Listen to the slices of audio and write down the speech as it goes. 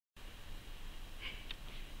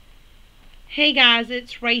Hey guys,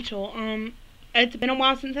 it's Rachel. It's been a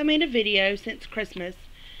while since I made a video, since Christmas.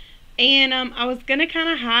 And I was gonna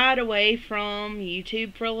kinda hide away from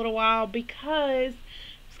YouTube for a little while because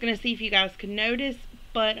I was gonna see if you guys could notice,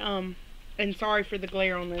 but and sorry for the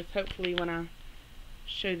glare on this. Hopefully when I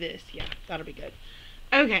show this, yeah, that'll be good.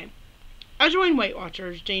 Okay. I joined Weight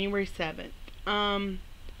Watchers January 7th. Try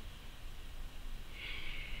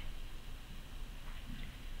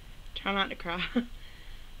not to cry.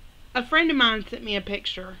 A friend of mine sent me a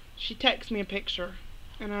picture. She texted me a picture.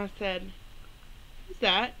 And I said, who's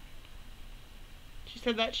that? She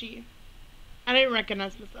said, that's you. I didn't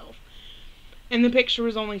recognize myself. And the picture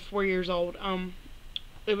was only 4 years old.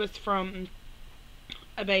 It was from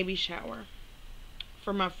a baby shower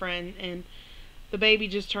for my friend. And the baby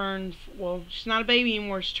just turned, well, she's not a baby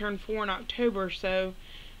anymore. She turned 4 in October. So,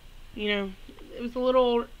 you know, it was a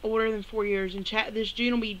little older than 4 years. And this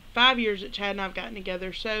June will be 5 years that Chad and I have gotten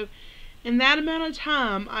together. So, in that amount of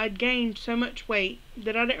time, I'd gained so much weight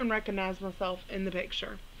that I didn't recognize myself in the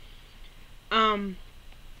picture. So,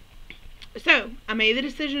 I made the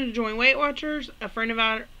decision to join Weight Watchers. A friend of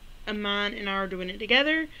mine and I are doing it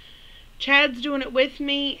together. Chad's doing it with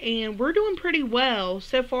me, and we're doing pretty well.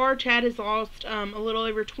 So far, Chad has lost a little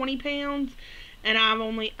over 20 pounds, and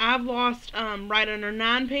I've lost right under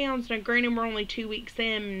 9 pounds. Now, granted, we're only 2 weeks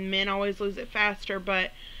in, and men always lose it faster,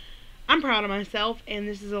 but I'm proud of myself, and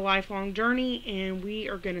this is a lifelong journey, and we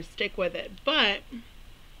are going to stick with it. But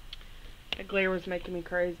the glare was making me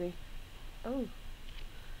crazy. Oh.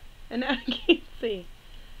 And now I can't see.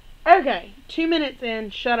 Okay, 2 minutes in.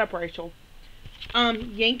 Shut up, Rachel.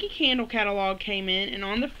 Yankee candle catalog came in, and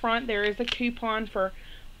on the front there is a coupon for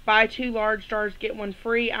buy 2 large jars, get 1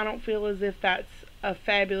 free. I don't feel as if that's a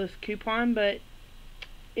fabulous coupon, but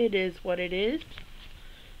it is what it is.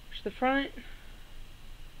 There's the front.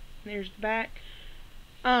 There's the back.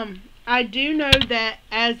 I do know that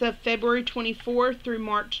as of February 24th through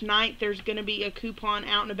March 9th, there's going to be a coupon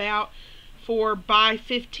out and about for buy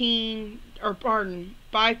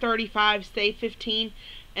 35, save 15.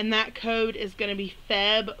 And that code is going to be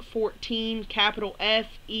FEB14, capital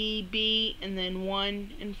F-E-B, and then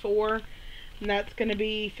 1 and 4. And that's going to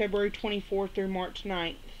be February 24th through March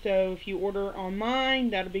 9th. So if you order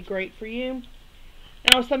online, that'll be great for you.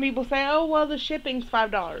 Now, some people say, oh, well, the shipping's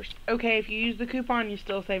 $5. Okay, if you use the coupon, you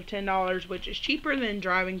still save $10, which is cheaper than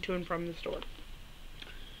driving to and from the store.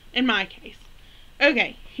 In my case.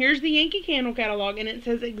 Okay, here's the Yankee candle catalog, and it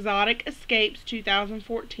says Exotic Escapes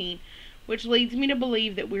 2014, which leads me to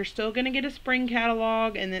believe that we're still going to get a spring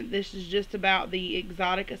catalog, and that this is just about the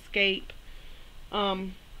Exotic Escape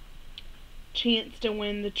chance to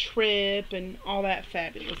win the trip and all that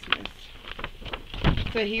fabulousness.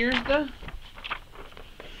 So here's the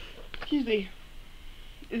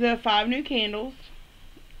the 5 new candles.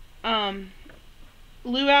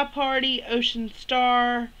 Luau Party, Ocean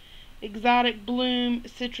Star, Exotic Bloom,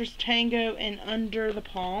 Citrus Tango, and Under the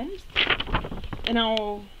Palms. And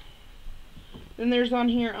then there's on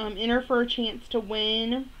here, enter for a chance to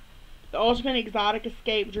win the Ultimate Exotic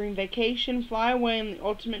Escape Dream Vacation. Fly away on the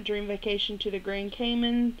Ultimate Dream Vacation to the Grand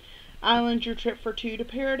Cayman Islands. Your trip for 2 to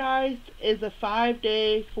paradise is a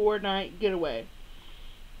 5-day, 4-night getaway.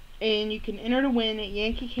 And you can enter to win at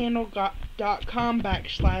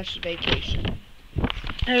yankeecandle.com/vacation.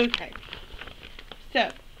 Okay.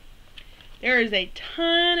 So, there is a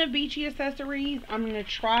ton of beachy accessories. I'm going to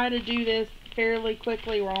try to do this fairly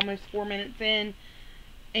quickly. We're almost 4 minutes in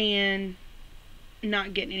and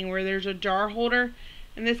not getting anywhere. There's a jar holder.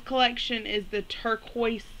 And this collection is the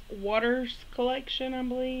Turquoise Waters collection, I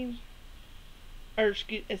believe. Or,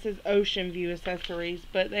 excuse, it says Ocean View Accessories.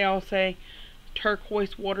 But they all say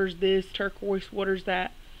turquoise waters this, turquoise waters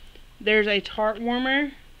that. There's a tart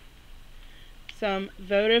warmer, some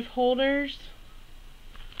votive holders,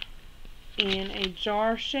 and a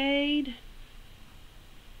jar shade,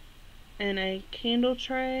 and a candle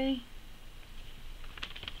tray.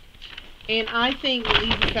 And I think that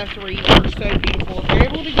these accessories are so beautiful. If you're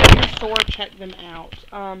able to go to your store, check them out.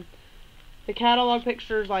 The catalog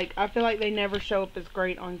pictures, like, I feel like they never show up as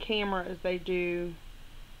great on camera as they do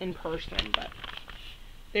in person. But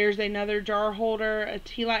there's another jar holder, a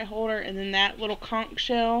tea light holder, and then that little conch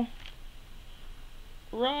shell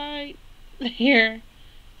right there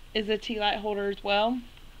is a tea light holder as well.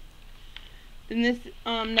 Then this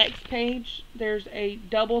next page, there's a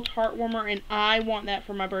double tart warmer, and I want that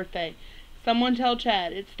for my birthday. Someone tell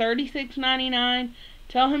Chad it's $36.99.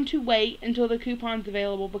 Tell him to wait until the coupon's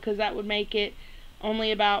available, because that would make it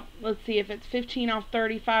only about, let's see, if it's 15 off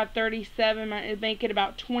 35, 37, it'd make it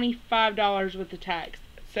about $25 with the tax.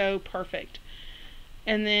 So perfect.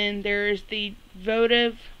 And then there's the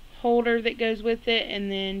votive holder that goes with it,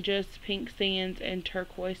 and then just pink sands and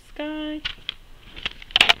turquoise sky.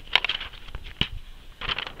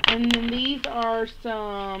 And then these are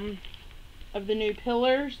some of the new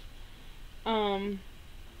pillars.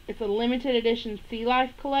 It's a limited edition Sea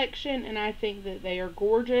Life collection, and I think that they are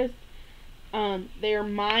gorgeous. They are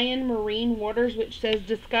Mayan marine waters, which says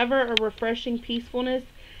discover a refreshing peacefulness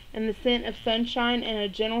and the scent of sunshine and a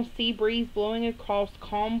gentle sea breeze blowing across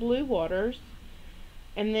calm blue waters.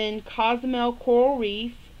 And then Cozumel Coral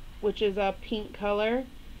Reef, which is a pink color.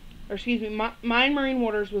 Or excuse me, Mayan marine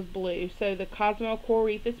waters was blue, so the Cozumel Coral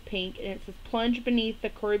Reef is pink, and it says plunge beneath the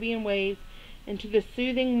Caribbean waves into the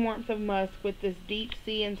soothing warmth of musk with this deep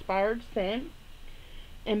sea inspired scent.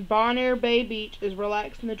 And Bonaire Bay Beach is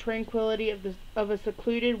relaxed in the tranquility of a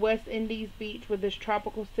secluded West Indies beach with this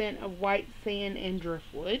tropical scent of white sand and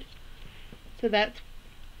driftwood. So that's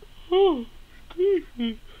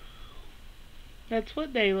that's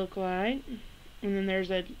what they look like. And then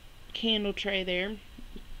there's a candle tray there.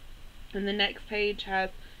 And the next page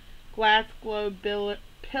has glass globe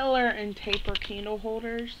pillar and taper candle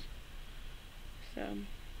holders. So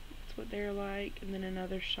that's what they're like. And then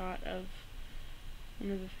another shot of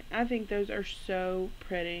one of the things. I think those are so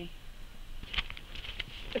pretty.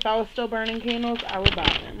 If I was still burning candles, I would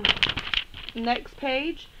buy them. Next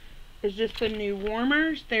page is just the new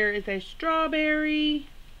warmers. There is a strawberry,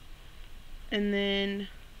 and then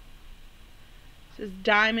it says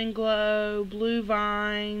diamond glow, blue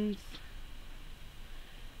vines,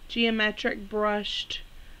 geometric brushed,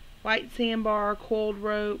 white sandbar, coiled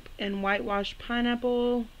rope, and whitewashed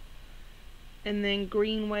pineapple. And then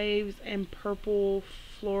green waves and purple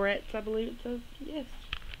florets, I believe it says. Yes.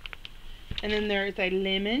 And then there is a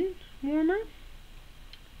lemon warmer.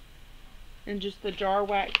 And just the jar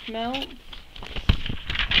wax melts.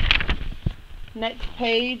 Next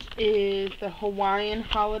page is the Hawaiian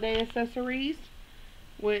holiday accessories,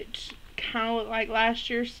 which kind of look like last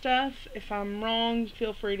year's stuff. If I'm wrong,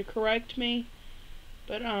 feel free to correct me.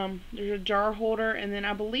 But there's a jar holder, and then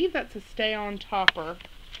I believe that's a stay-on topper.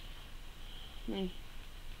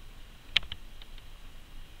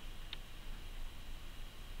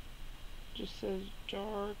 Just says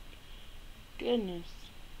jar. Goodness.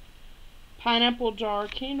 Pineapple jar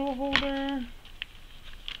candle holder.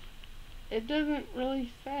 It doesn't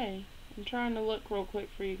really say. I'm trying to look real quick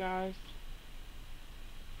for you guys.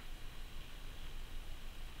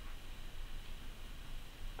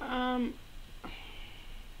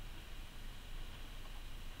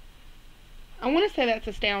 I want to say that's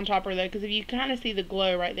a stay on topper though, because if you kind of see the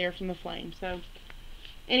glow right there from the flame. So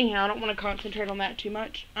anyhow, I don't want to concentrate on that too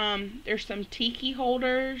much. There's some tiki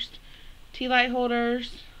holders, tea light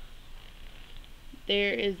holders.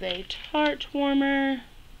 There is a tart warmer,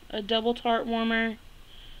 a double tart warmer,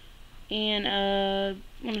 and a,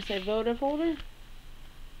 I want to say votive holder.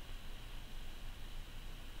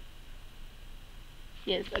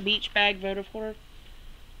 Yes, a beach bag votive holder.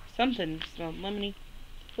 Something smells lemony.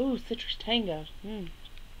 Ooh, citrus tango.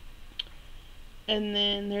 And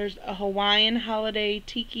then there's a Hawaiian holiday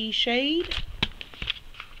tiki shade.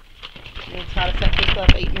 I'm going to try to set this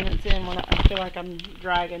up 8 minutes in when I feel like I'm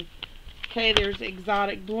dragging. Okay, there's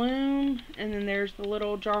exotic bloom. And then there's the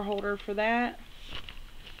little jar holder for that.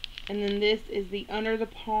 And then this is the Under the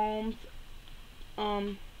Palms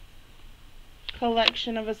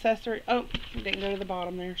collection of accessories. Oh, I didn't go to the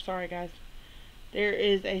bottom there. Sorry, guys. There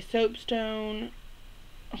is a soapstone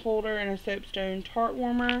holder and a soapstone tart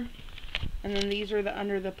warmer. And then these are the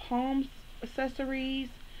Under the Palms accessories.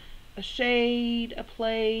 A shade, a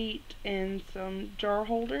plate, and some jar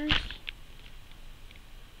holders.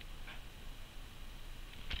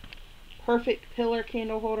 Perfect pillar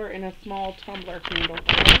candle holder and a small tumbler candle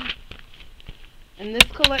holder. And this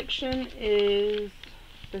collection is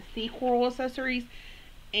the sea coral accessories.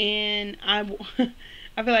 And I feel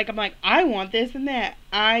like I want this and that.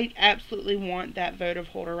 I absolutely want that votive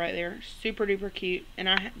holder right there. Super duper cute.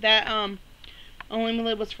 And that only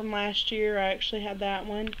lid was from last year. I actually had that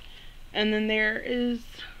one. And then there is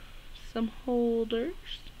some holders.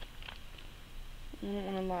 I don't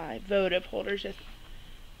want to lie. Votive holders. Yes.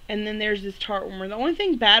 And then there's this tart warmer. The only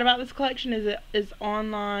thing bad about this collection is it is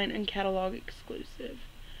online and catalog exclusive.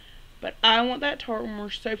 But I want that tart warmer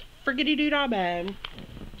so friggity-doo-dah bad.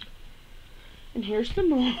 And here's some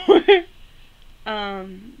more.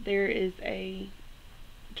 There is a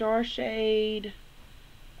jar shade,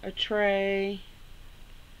 a tray,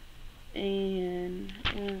 and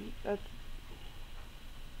that's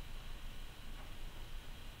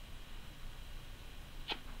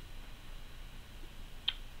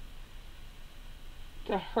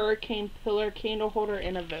a hurricane pillar candle holder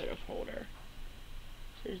and a votive holder.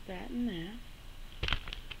 There's that and that.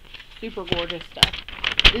 Super gorgeous stuff.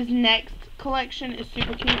 This next collection is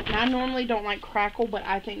super cute. And I normally don't like crackle, but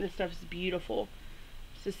I think this stuff is beautiful.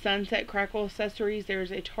 It's the Sunset Crackle accessories.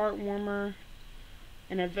 There's a tart warmer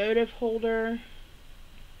and a votive holder.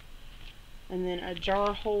 And then a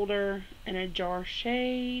jar holder and a jar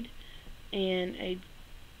shade. And a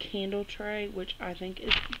candle tray, which I think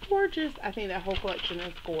is gorgeous. I think that whole collection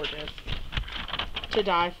is gorgeous to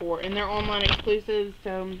die for. And they're online exclusives,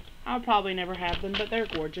 so I'll probably never have them, but they're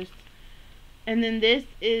gorgeous. And then this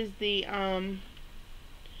is the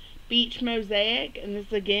Beach Mosaic, and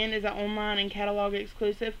this again is an online and catalog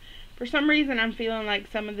exclusive. For some reason, I'm feeling like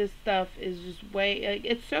some of this stuff is just way, like,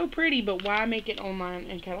 it's so pretty, but why make it online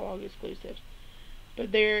and catalog exclusive?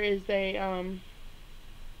 But there is a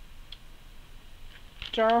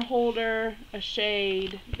jar holder, a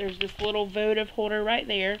shade. There's this little votive holder right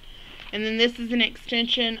there. And then this is an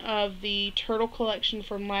extension of the turtle collection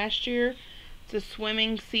from last year. It's a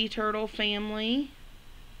swimming sea turtle family.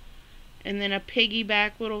 And then a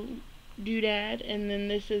piggyback little doodad. And then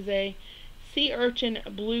this is a sea urchin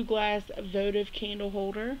blue glass votive candle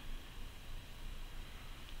holder.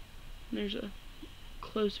 There's a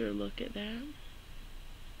closer look at that.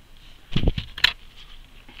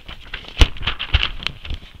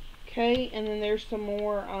 Okay, and then there's some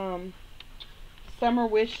more Summer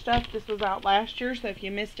Wish stuff. This was out last year, so if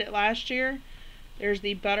you missed it last year, there's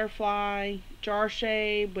the butterfly jar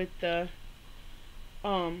shade with the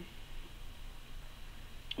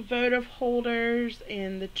votive holders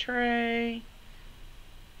and the tray.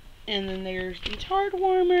 And then there's the tart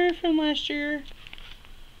warmer from last year.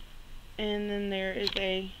 And then there is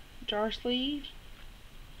a jar sleeve.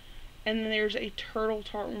 And then there's a turtle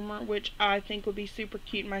tart warmer, which I think would be super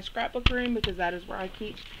cute in my scrapbook room, because that is where I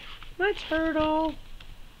keep my turtle.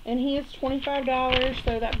 And he is $25,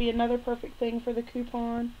 so that'd be another perfect thing for the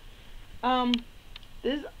coupon.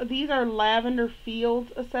 These are Lavender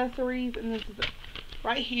Fields accessories, and this is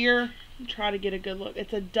right here. Try to get a good look.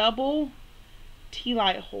 It's a double tea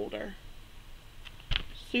light holder.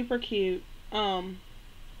 Super cute. And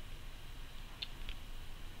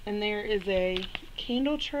there is a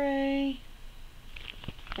candle tray,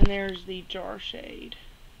 and there's the jar shade.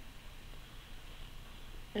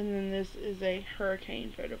 And then this is a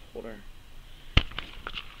hurricane votive holder.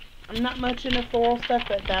 I'm not much into floral stuff,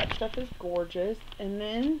 but that stuff is gorgeous. And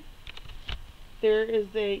then there is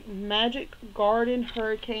a Magic Garden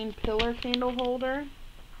Hurricane Pillar Candle Holder,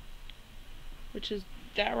 which is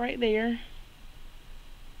that right there.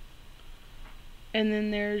 And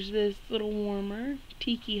then there's this little warmer,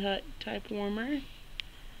 Tiki Hut type warmer.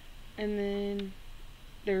 And then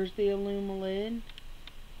there's the Illuma lid.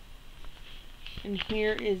 And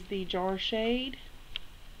here is the jar shade.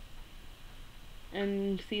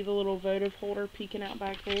 And see the little votive holder peeking out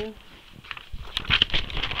back there.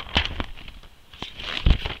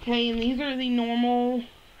 Okay, and these are the normal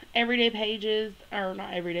everyday pages, or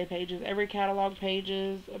not everyday pages, every catalog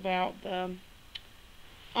pages about the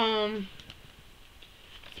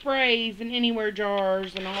sprays and anywhere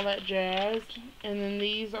jars and all that jazz. And then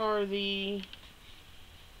these are the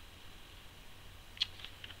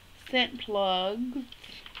scent plugs.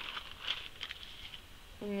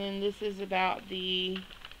 And then this is about the,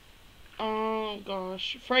 oh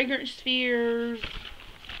gosh, fragrance spheres.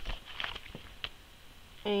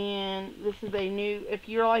 And this is a new, if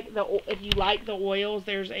you like the oils,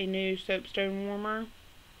 there's a new soapstone warmer.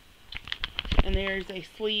 And there's a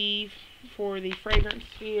sleeve for the fragrance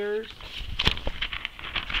spheres.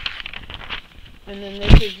 And then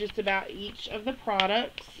this is just about each of the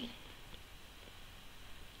products.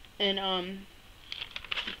 And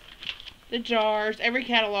the jars. Every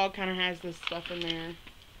catalog kind of has this stuff in there.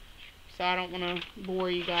 So I don't want to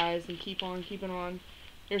bore you guys and keep on keeping on.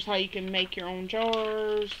 Here's how you can make your own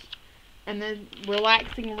jars. And then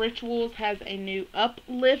Relaxing Rituals has a new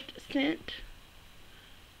Uplift scent.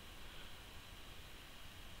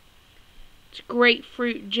 It's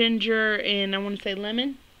grapefruit, ginger, and I want to say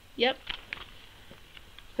lemon. Yep.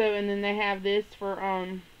 So, and then they have this for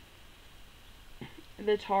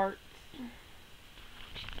the tarts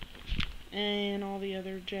and all the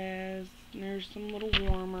other jazz. And there's some little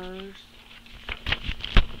warmers.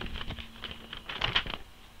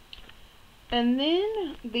 And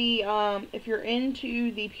then the if you're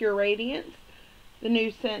into the Pure Radiance, the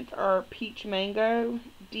new scents are Peach Mango,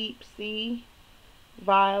 Deep Sea,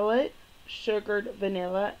 Violet, Sugared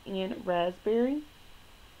Vanilla, and Raspberry.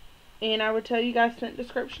 And I would tell you guys scent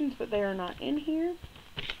descriptions, but they are not in here.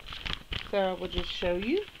 So I will just show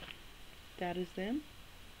you. That is them.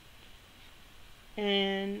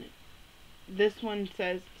 And this one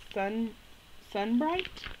says Sunbright.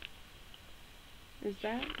 Is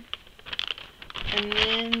that? And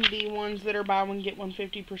then the ones that are buy one get one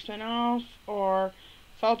 50% off are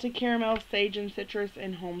Salted Caramel, Sage and Citrus,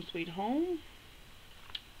 and Home Sweet Home.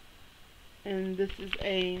 And this is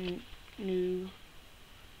a new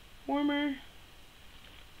warmer.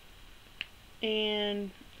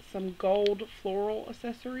 And some gold floral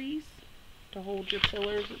accessories to hold your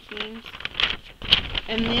pillars, it seems.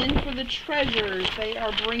 And then for the treasures, they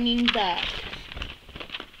are bringing back,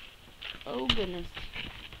 oh goodness,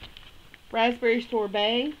 raspberry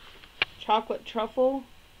sorbet, chocolate truffle,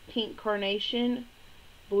 pink carnation,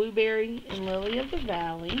 blueberry, and lily of the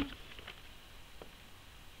valley.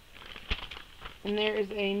 And there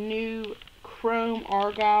is a new chrome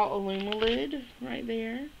argyle Illumilid right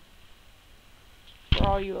there for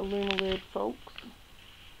all you Illumilid folks.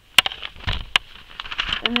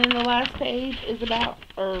 And then the last page is about,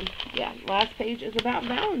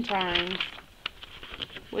 Valentine's,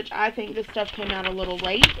 which I think this stuff came out a little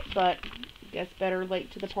late, but I guess better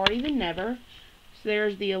late to the party than never. So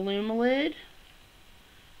there's the Illumilid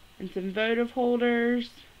and some votive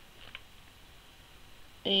holders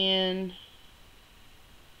and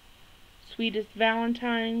Sweetest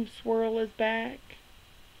Valentine swirl is back.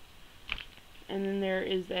 And then there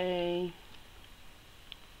is a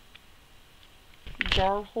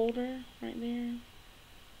jar holder right there.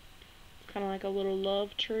 It's kind of like a little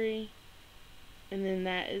love tree. And then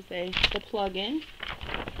that is the plug-in.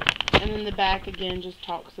 And then the back again just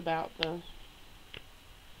talks about the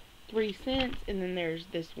 3 cents. And then there's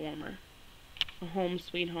this warmer, a Home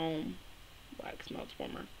Sweet Home wax melts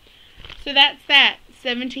warmer. So that's that.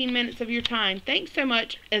 17 minutes of your time. Thanks so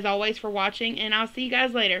much, as always, for watching, and I'll see you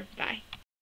guys later. Bye.